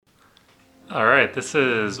All right, this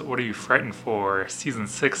is What Are You Frightened For? Season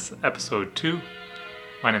 6, Episode 2.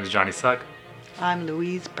 My name is Johnny Suck. I'm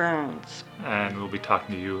Louise Burns. And we'll be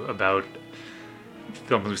talking to you about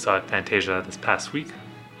films we saw at Fantasia this past week.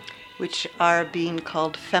 Which are being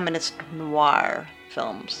called feminist noir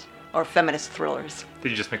films, or feminist thrillers.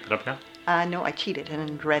 Did you just make that up now? No, I cheated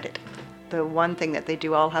and read it. The one thing that they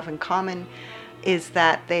do all have in common is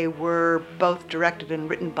that they were both directed and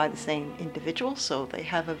written by the same individual, so they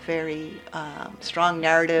have a very strong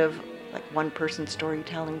narrative, like one-person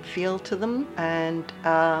storytelling feel to them, and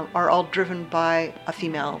are all driven by a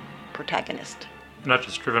female protagonist. Not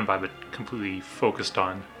just driven by, but completely focused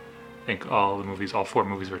on, I think, all four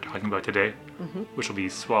movies we're talking about today, which will be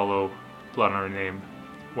Swallow, Blood on Our Name,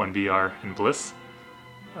 1BR, and Bliss,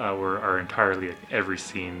 are entirely every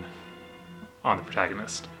scene on the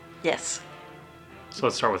protagonist. Yes. So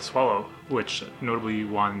let's start with Swallow, which notably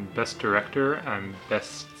won Best Director and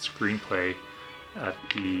Best Screenplay at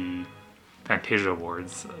the Fantasia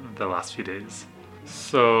Awards the last few days.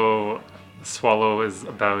 So Swallow is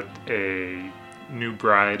about a new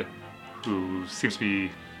bride who seems to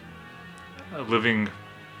be living...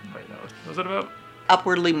 Wait, no, what was it about?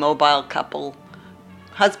 Upwardly mobile couple.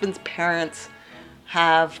 Husband's parents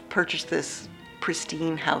have purchased this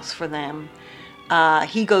pristine house for them.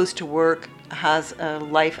 He goes to work, has a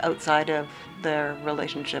life outside of their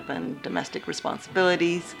relationship and domestic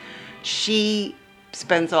responsibilities. She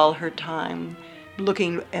spends all her time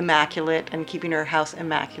looking immaculate and keeping her house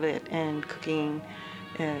immaculate and cooking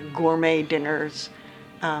gourmet dinners.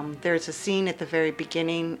 There's a scene at the very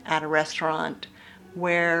beginning at a restaurant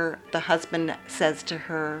where the husband says to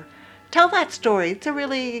her, "Tell that story. It's a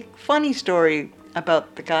really funny story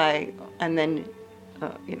about the guy." And then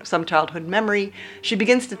some childhood memory. She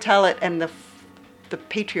begins to tell it, and the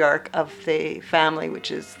patriarch of the family, which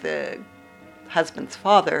is the husband's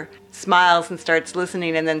father, smiles and starts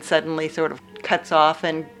listening, and then suddenly sort of cuts off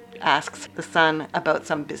and asks the son about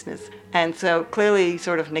some business. And so clearly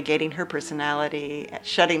sort of negating her personality,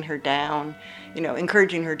 shutting her down,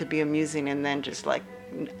 encouraging her to be amusing, and then just like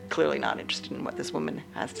clearly not interested in what this woman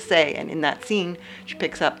has to say. And in that scene, she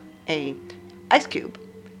picks up a ice cube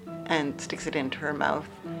and sticks it into her mouth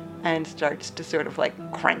and starts to sort of like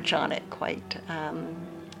crunch on it quite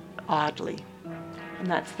oddly. And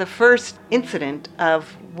that's the first incident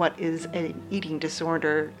of what is an eating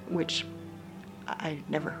disorder, which I'd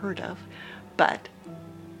never heard of, but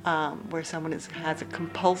where someone has a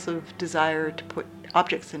compulsive desire to put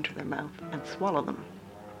objects into their mouth and swallow them.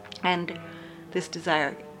 And this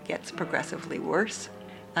desire gets progressively worse,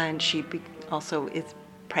 and she also is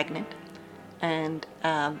pregnant. And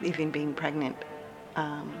even being pregnant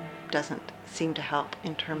doesn't seem to help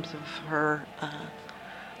in terms of her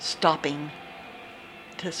stopping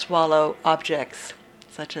to swallow objects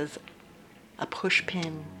such as a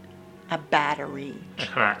pushpin, a battery. It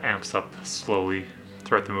kind of amps up slowly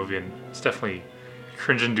throughout the movie, and it's definitely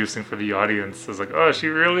cringe-inducing for the audience. It's like, oh, is she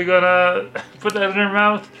really gonna put that in her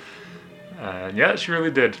mouth? And yeah, she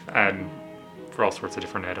really did, and for all sorts of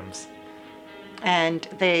different items. And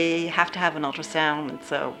they have to have an ultrasound, and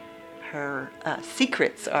so her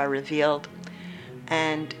secrets are revealed.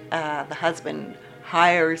 And the husband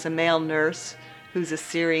hires a male nurse who's a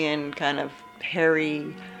Syrian, kind of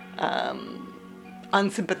hairy,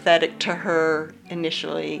 unsympathetic to her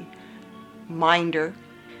initially, minder.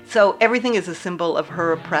 So everything is a symbol of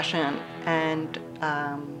her oppression, and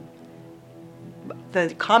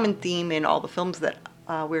the common theme in all the films that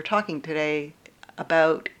we're talking today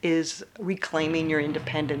about is reclaiming your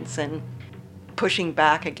independence and pushing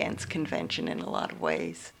back against convention in a lot of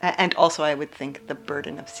ways. And also, I would think, the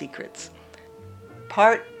burden of secrets.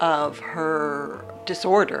 Part of her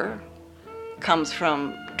disorder comes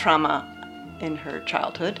from trauma in her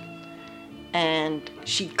childhood, and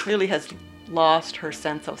she clearly has lost her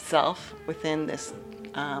sense of self within this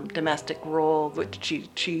domestic role, which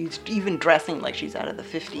she's even dressing like she's out of the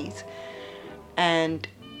 50s. And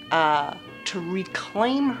to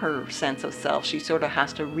reclaim her sense of self, she sort of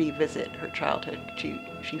has to revisit her childhood.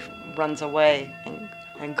 She runs away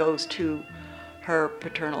and goes to her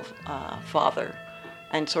paternal father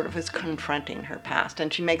and sort of is confronting her past.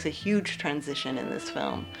 And she makes a huge transition in this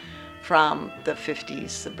film from the 50s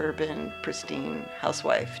suburban, pristine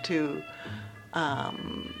housewife to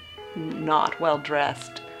not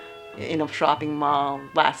well-dressed in a shopping mall.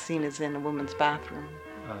 Last scene is in a woman's bathroom.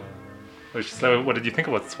 So what did you think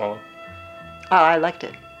about Swallow? I liked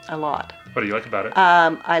it a lot. What do you like about it?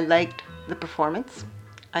 I liked the performance.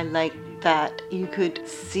 I liked that you could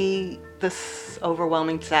see this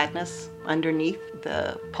overwhelming sadness underneath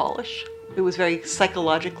the polish. It was very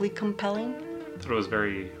psychologically compelling. thought it was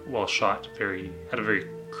very well shot, had a very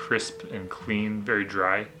crisp and clean, very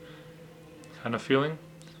dry kind of feeling,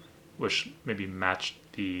 which maybe matched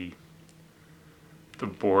the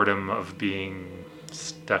boredom of being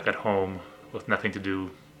stuck at home with nothing to do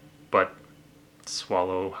but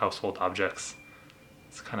swallow household objects.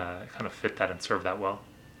 It's kind of fit that and served that well.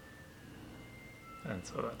 And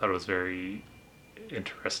so I thought it was very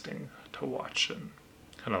interesting to watch, and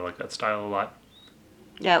kind of like that style a lot.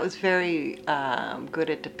 Yeah, it was very good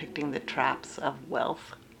at depicting the traps of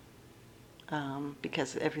wealth,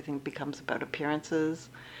 because everything becomes about appearances,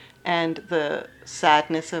 and the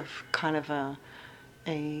sadness of kind of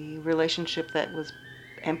a relationship that was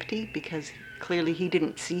empty, because clearly he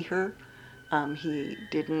didn't see her. He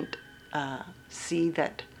didn't see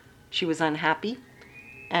that she was unhappy,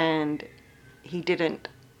 and he didn't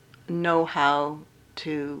know how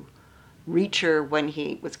to reach her when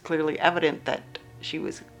he was clearly evident that she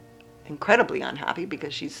was incredibly unhappy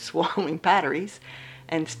because she's swallowing batteries.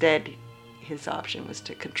 Instead, his option was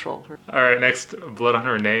to control her. All right, next, Blood on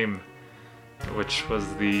Her Name, which was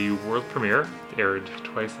the world premiere. It aired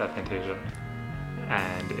twice at Fantasia,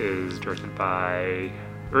 and is written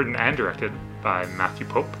and directed by Matthew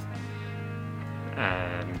Pope,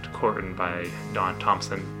 and co-written by Don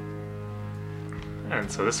Thompson. And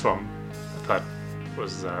so this film, I thought,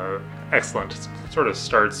 was excellent. It sort of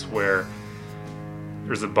starts where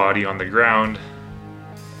there's a body on the ground,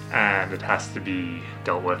 and it has to be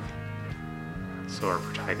dealt with. So our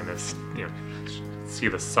protagonist, see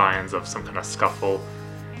the signs of some kind of scuffle,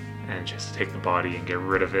 and she has to take the body and get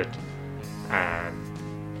rid of it,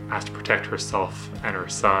 and has to protect herself and her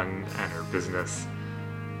son and her business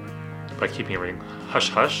by keeping everything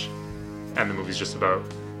hush-hush. And the movie's just about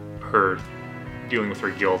her dealing with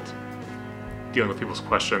her guilt, dealing with people's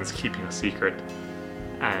questions, keeping a secret,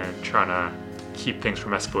 and trying to keep things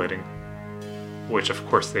from escalating, which of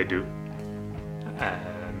course they do.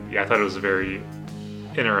 And yeah, I thought it was a very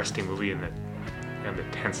interesting movie, and the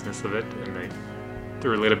tenseness of it, and the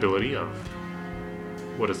relatability of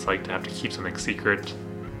what it's like to have to keep something secret,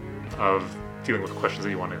 of dealing with questions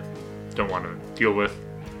that you don't want to deal with,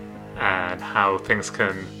 and how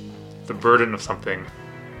the burden of something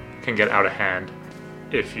can get out of hand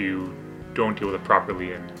if you don't deal with it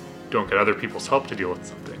properly and don't get other people's help to deal with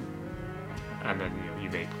something. And then you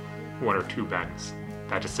make one or two bad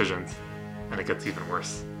decisions, and it gets even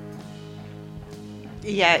worse.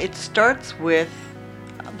 Yeah, it starts with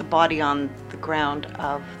the body on the ground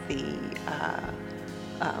of the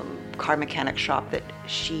car mechanic shop that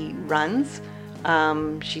she runs.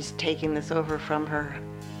 She's taking this over from her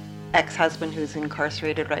ex-husband, who's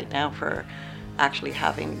incarcerated right now for actually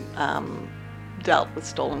having dealt with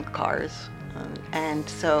stolen cars. And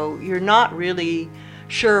so you're not really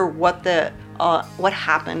sure what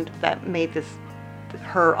happened that made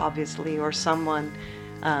her, obviously, or someone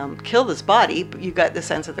kill this body, but you got the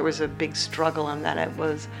sense that there was a big struggle and that it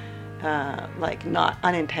was not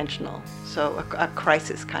unintentional, so a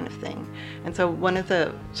crisis kind of thing. And so one of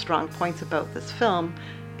the strong points about this film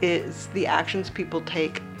is the actions people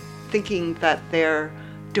take thinking that they're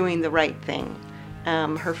doing the right thing.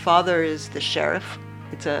 Her father is the sheriff.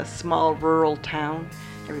 It's a small rural town.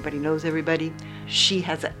 Everybody knows everybody. She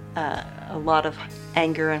has a lot of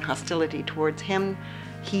anger and hostility towards him.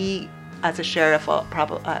 He, as a sheriff, there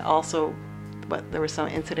was some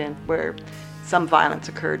incident where some violence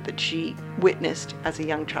occurred that she witnessed as a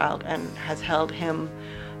young child, and has held him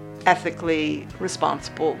ethically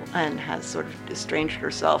responsible, and has sort of estranged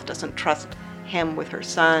herself, doesn't trust him with her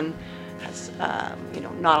son, has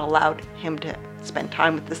not allowed him to spend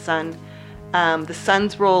time with the son. The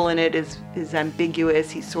son's role in it is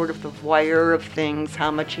ambiguous. He's sort of the voyeur of things,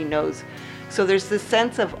 how much he knows. So there's this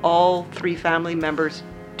sense of all three family members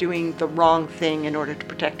doing the wrong thing in order to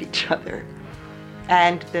protect each other.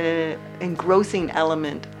 And the engrossing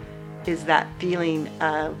element is that feeling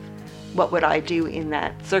of what would I do in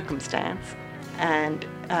that circumstance, and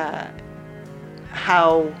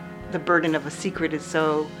how the burden of a secret is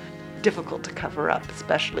so difficult to cover up,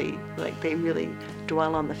 especially they really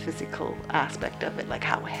dwell on the physical aspect of it, like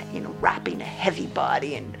how wrapping a heavy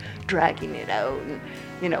body and dragging it out, and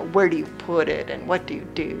where do you put it and what do you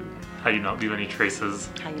do? How you not leave any traces.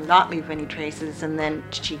 And then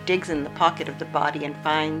she digs in the pocket of the body and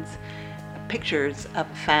finds pictures of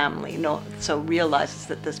a family. So realizes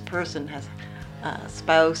that this person has a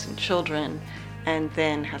spouse and children, and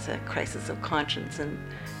then has a crisis of conscience and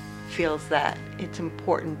feels that it's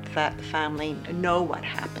important that the family know what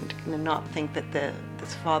happened and not think that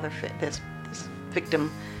this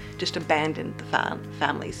victim just abandoned the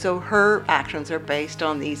family. So her actions are based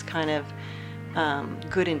on these kind of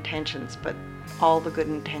good intentions, but all the good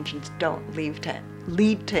intentions don't lead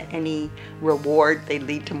to any reward. They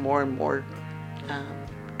lead to more and more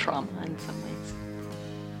trauma in some ways.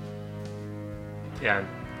 Yeah,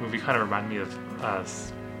 the movie kind of reminded me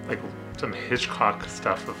of like some Hitchcock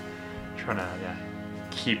stuff of trying to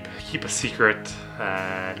keep a secret,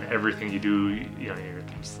 and everything you do, you're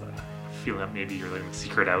just feeling that maybe you're letting the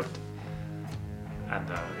secret out, and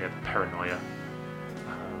the paranoia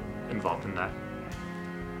involved in that,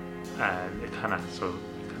 and it kind of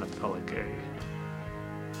felt like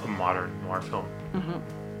a modern noir film.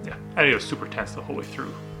 Mm-hmm. Yeah, and it was super tense the whole way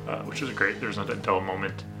through, which is great. There's not a dull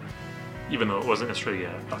moment, even though it wasn't necessarily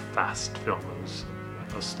a fast film. It was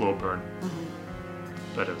a slow burn,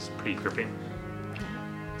 Mm-hmm. but it was pretty gripping.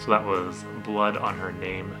 So that was Blood on Her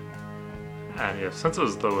Name, and since it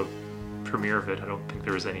was the premiere of it, I don't think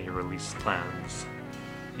there was any release plans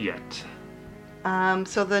yet.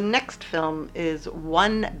 So the next film is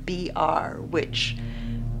 1BR, which,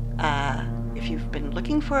 if you've been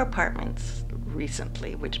looking for apartments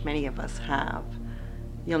recently, which many of us have,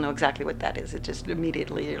 you'll know exactly what that is. It just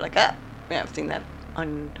immediately, you're like, yeah, I've seen that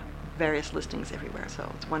on various listings everywhere.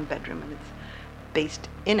 So it's 1 bedroom, and it's based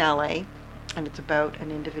in LA, and it's about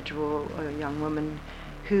an individual, a young woman,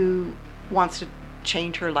 who wants to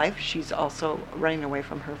change her life. She's also running away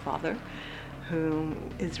from her father, who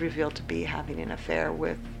is revealed to be having an affair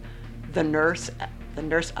with the nurse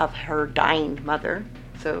of her dying mother.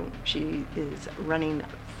 So she is running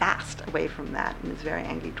fast away from that and is very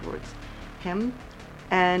angry towards him,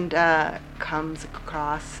 and comes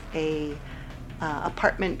across a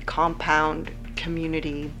apartment compound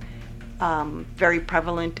community, very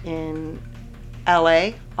prevalent in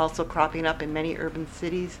LA, also cropping up in many urban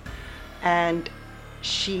cities. And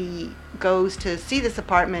she goes to see this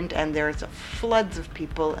apartment, and there's floods of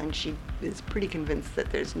people, and she is pretty convinced that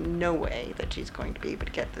there's no way that she's going to be able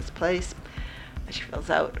to get this place. She fills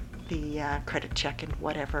out the credit check and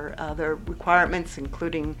whatever other requirements,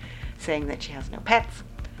 including saying that she has no pets,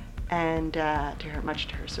 and much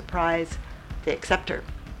to her surprise, they accept her.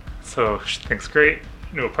 So she thinks, great,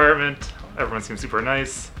 new apartment, everyone seems super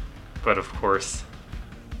nice, but of course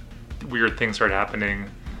weird things start happening,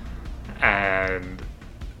 and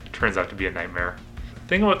it turns out to be a nightmare. The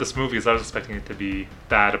thing about this movie is I was expecting it to be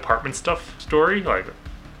bad apartment stuff story, like,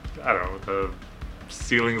 I don't know, the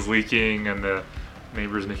ceilings leaking and the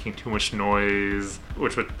neighbors making too much noise,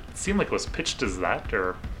 which would seem like it was pitched as that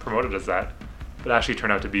or promoted as that, but actually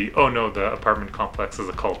turned out to be, oh no, the apartment complex is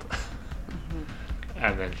a cult. Mm-hmm.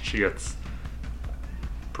 And then she gets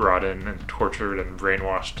brought in and tortured and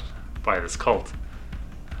brainwashed by this cult.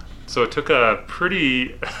 So it took a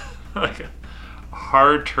pretty like a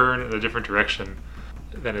hard turn in a different direction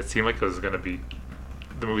than it seemed like it was going to be.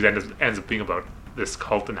 The movie ends up being about this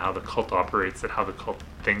cult and how the cult operates and how the cult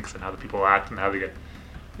thinks and how the people act and how they get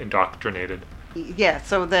indoctrinated. Yeah,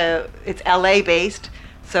 so it's LA based,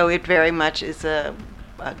 so it very much is a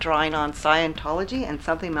drawing on Scientology and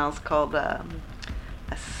something else called a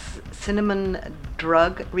cinnamon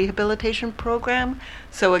drug rehabilitation program.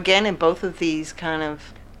 So again, in both of these kind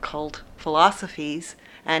of cult philosophies,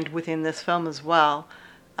 and within this film as well,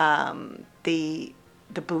 the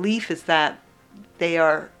belief is that they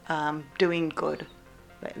are doing good.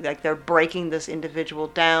 Like they're breaking this individual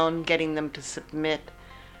down, getting them to submit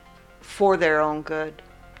for their own good,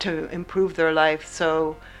 to improve their life.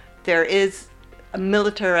 So there is a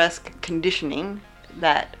militaresque conditioning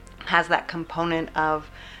that has that component of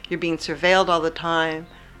you're being surveilled all the time.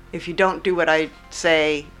 If you don't do what I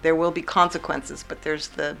say, there will be consequences, but there's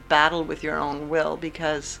the battle with your own will,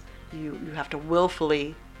 because you have to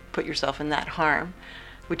willfully put yourself in that harm,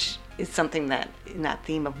 which is something that, in that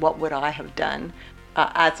theme of what would I have done,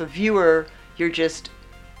 as a viewer, you're just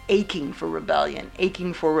aching for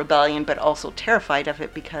rebellion, but also terrified of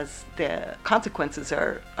it because the consequences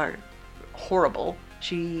are horrible.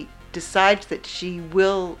 She decides that she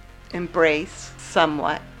will embrace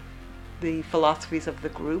somewhat the philosophies of the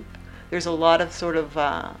group. There's a lot of sort of,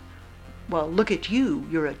 well, look at you,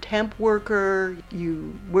 you're a temp worker,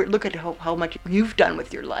 look at how much you've done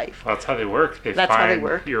with your life. Well, that's how they work. They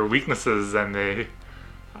find your weaknesses and they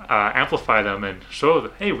amplify them and show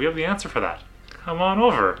that, hey, we have the answer for that. Come on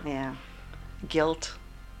over. Yeah. Guilt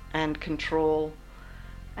and control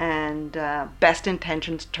and best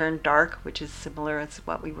intentions turn dark, which is similar as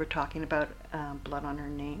what we were talking about, Blood on Her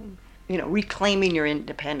Name. Reclaiming your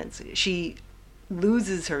independence. She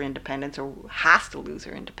loses her independence, or has to lose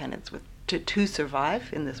her independence to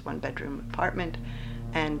survive in this 1-bedroom apartment,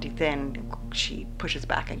 and then she pushes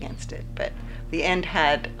back against it. But the end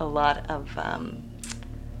had a lot of, I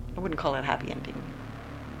wouldn't call it a happy ending,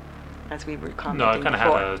 as we were commenting before. No, it kind of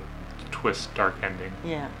had a twist, dark ending.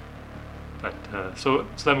 Yeah. But so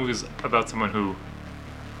that movie is about someone who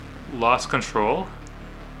lost control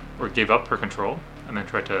or gave up her control and then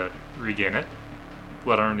tried to regain it.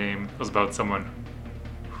 Blood on Her Name was about someone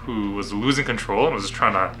who was losing control and was just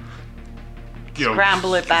trying to,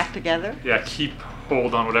 Scramble it back together. Yeah, keep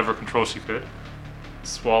hold on whatever control she could.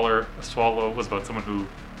 Swallow was about someone who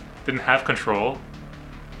didn't have control,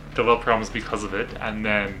 developed problems because of it, and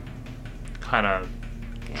then kind of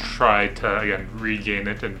tried to again regain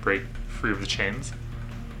it and break free of the chains.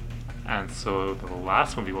 And so the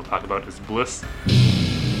last movie we'll talk about is Bliss,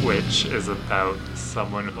 which is about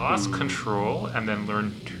someone who lost control and then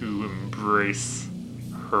learned to embrace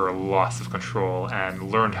her loss of control and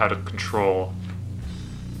learned how to control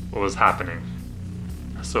what was happening.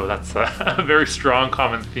 So that's a very strong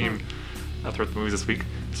common theme throughout the movies this week.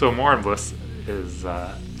 So More on Bliss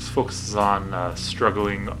focuses on a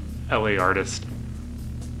struggling LA artist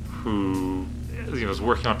who is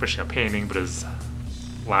working on finishing a painting but is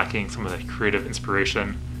lacking some of the creative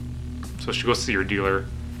inspiration. So she goes to see her dealer,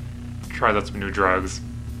 tries out some new drugs,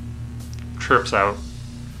 trips out,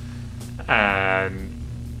 and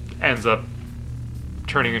ends up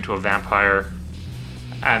turning into a vampire.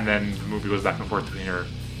 And then the movie goes back and forth between her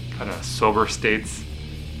kind of sober states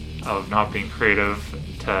of not being creative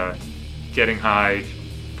to getting high,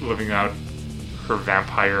 living out her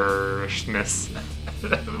vampire-ishness,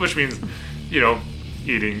 which means,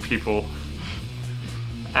 eating people,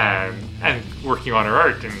 and working on her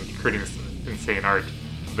art and creating this insane art.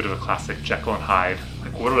 A bit of a classic Jekyll and Hyde.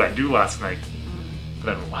 Like, what did I do last night?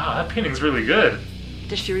 But then, wow, that painting's really good.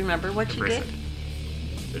 Does she remember what she did?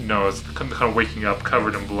 No, it's kind of waking up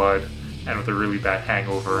covered in blood and with a really bad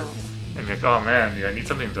hangover. And like, oh man, I need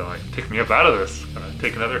something to take me up out of this. Gonna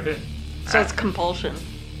take another hit. So it's compulsion.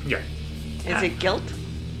 Yeah. Is it guilt?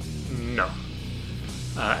 No.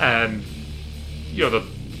 And the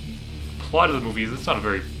plot of the movie it's not a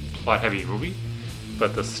very plot-heavy movie,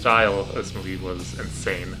 but the style of this movie was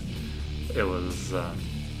insane. It was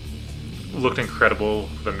looked incredible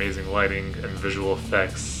with amazing lighting and visual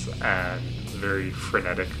effects and very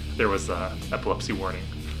frenetic. There was a epilepsy warning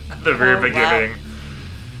at the very beginning.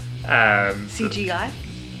 Wow. And CGI?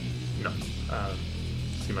 No.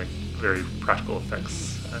 Seemed like very practical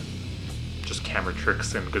effects and just camera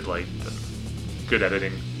tricks and good light and good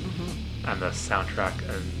editing. Mm-hmm. And the soundtrack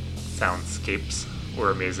and soundscapes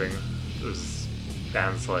were amazing. It was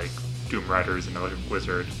bands like Doom Riders and Electric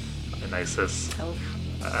Wizard and Isis.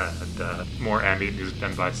 And more ambient music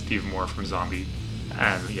done by Steve Moore from Zombie.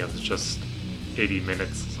 And it was just 80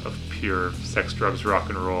 minutes of pure sex, drugs, rock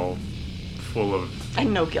and roll, full of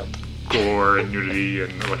and no guilt, gore and nudity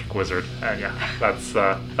and Electric Wizard. And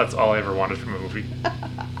that's all I ever wanted from a movie.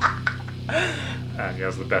 And it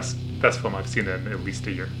was the best film I've seen in at least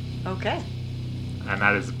a year. Okay. And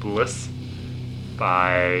that is Bliss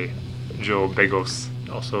by Joe Begos.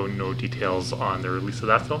 Also, no details on the release of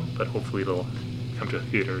that film, but hopefully it'll come to a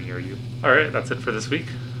theater near you. All right, that's it for this week.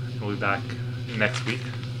 We'll be back next week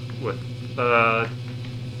with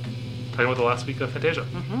talking about the last week of Fantasia.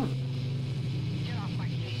 Mm-hmm.